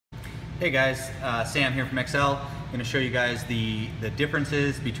Hey guys, Sam here from Excel. I'm going to show you guys the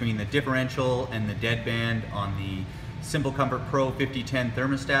differences between the differential and the deadband on the Simple Comfort Pro 5010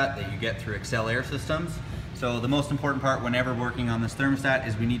 thermostat that you get through Excel Air Systems. So the most important part whenever working on this thermostat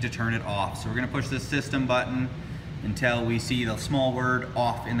is we need to turn it off. So we're going to push this system button until we see the small word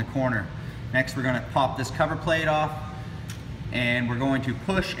off in the corner. Next we're going to pop this cover plate off, and we're going to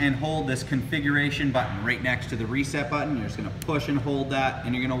push and hold this configuration button right next to the reset button. You're just going to push and hold that,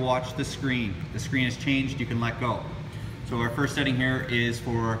 and you're going to watch the screen. The screen has changed, you can let go. So our first setting here is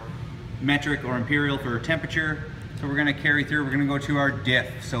for metric or imperial for temperature. So we're going to carry through, we're going to go to our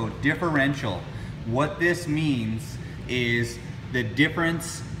diff. So differential. What this means is the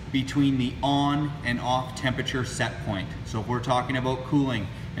difference between the on and off temperature set point. So if we're talking about cooling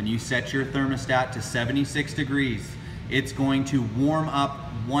and you set your thermostat to 76 degrees, it's going to warm up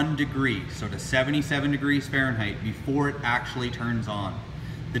 1 degree, so to 77 degrees Fahrenheit before it actually turns on.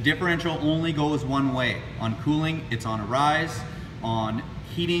 The differential only goes one way. On cooling, it's on a rise. On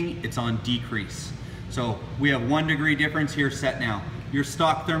heating, it's on decrease. So we have 1 degree difference here set now. Your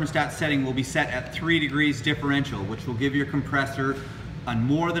stock thermostat setting will be set at 3 degrees differential, which will give your compressor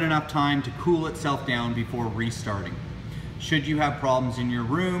more than enough time to cool itself down before restarting. Should you have problems in your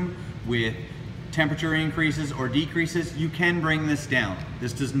room with temperature increases or decreases, you can bring this down.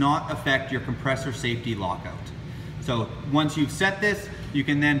 This does not affect your compressor safety lockout. So once you've set this, you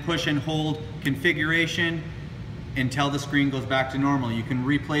can then push and hold configuration until the screen goes back to normal. You can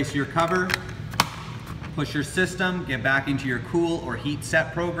replace your cover, push your system, get back into your cool or heat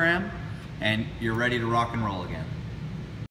set program, and you're ready to rock and roll again.